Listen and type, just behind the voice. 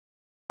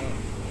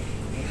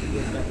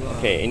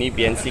Okay, ini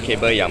BNC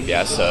kabel yang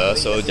biasa.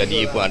 So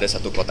jadi pun ada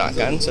satu kotak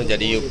kan. So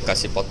jadi you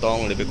kasih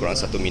potong lebih kurang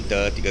 1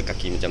 meter, 3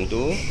 kaki macam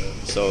tu.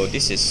 So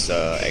this is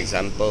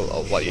example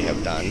of what you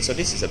have done. So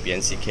this is a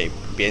BNC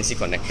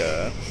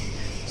connector.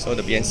 So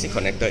the BNC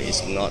connector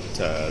is not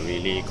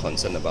really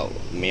concerned about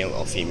male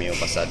or female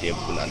pasal dia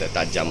pun ada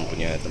tajam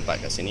punya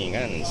tempat kat sini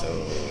kan. So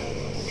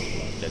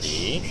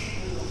jadi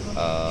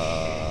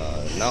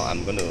now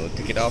I'm going to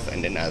take it off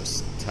and then I'll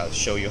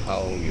show you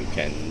how you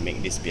can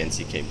make this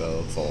BNC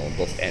cable for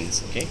both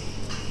ends. Okay.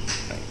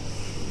 Right.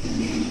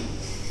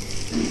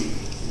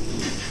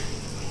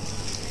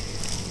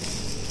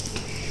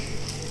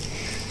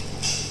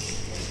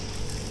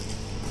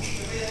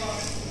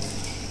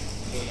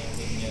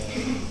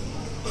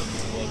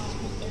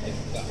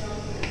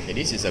 Okay,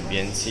 this is a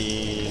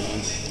BNC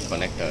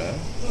connector,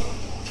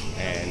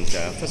 and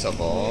first of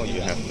all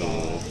you have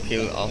to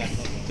peel off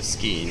the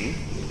skin.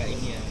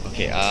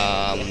 Okay,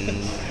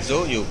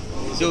 so you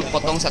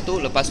potong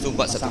satu, lepas tu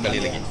buat satu kali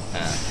lagi.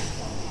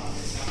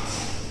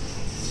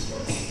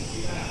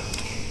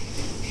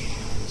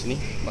 Sini,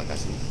 bakar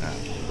sini.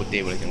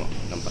 Putih boleh tengok,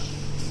 nampak.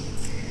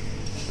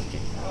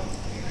 Okay.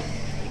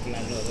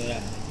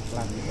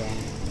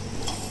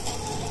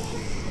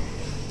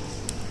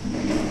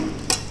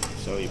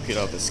 So you peel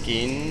off the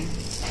skin,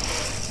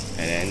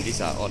 and then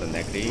these are all the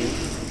negative.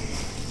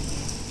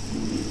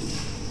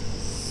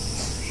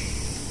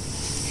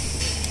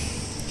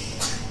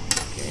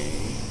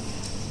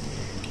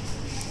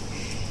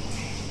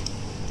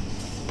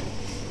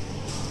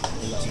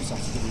 Susah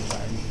sikit buka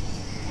ni.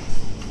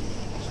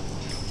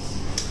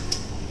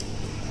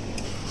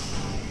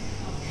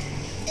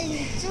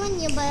这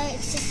你把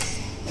是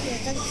有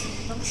这个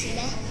东西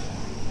嘞？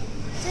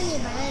这你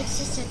把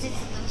是这个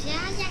东西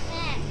啊呀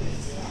嘞。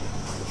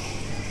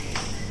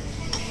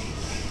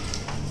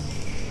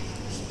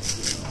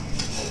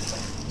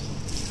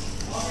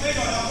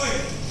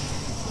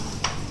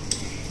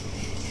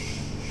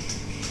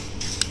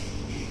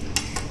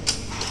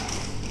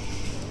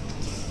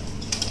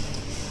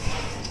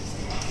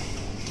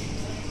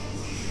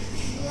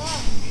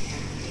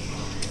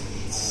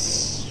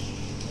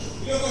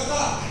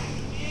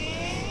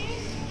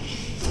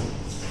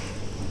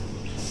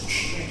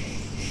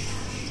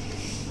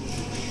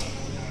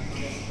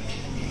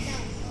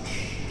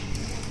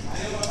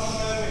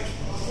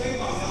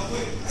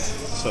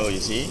So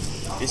you see,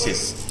 this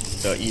is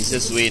the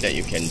easiest way that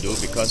you can do,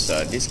 because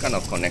this kind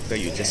of connector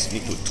you just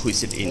need to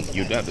twist it in.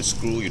 You don't have to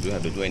screw, you don't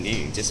have to do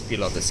anything. You just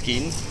peel off the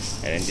skin,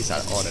 and then these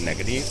are all the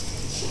negative.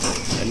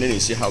 And then you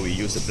see how we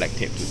use the black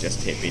tape to just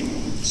tape it.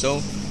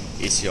 So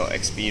it's your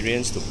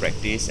experience to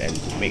practice and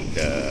to make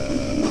the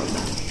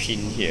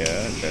pin here,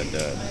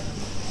 the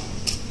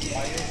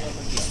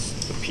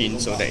pin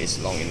so that it's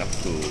long enough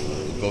to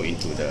go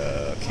into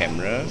the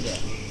camera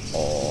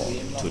or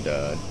to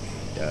the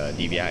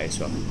DVR as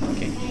well.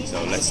 Okay,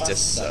 so let's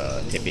just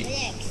tape it.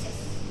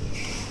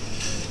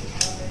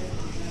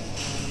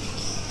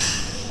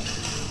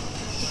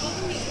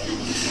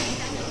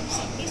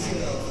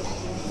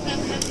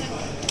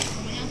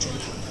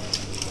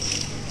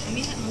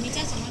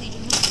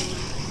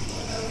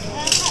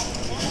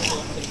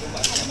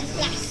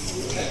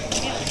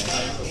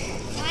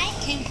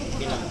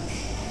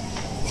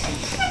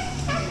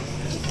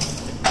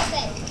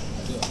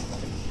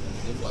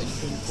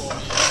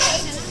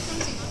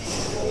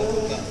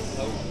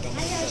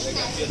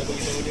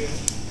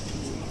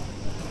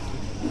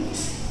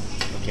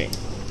 Okay,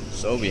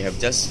 so we have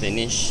just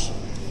finished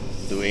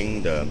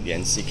doing the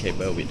BNC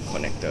cable with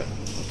connector.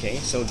 Okay,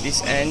 so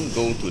this end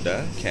go to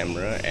the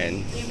camera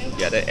and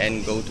the other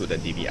end go to the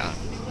DVR.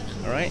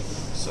 Alright,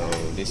 so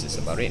this is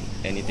about it.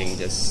 Anything,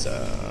 just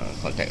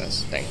contact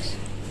us. Thanks.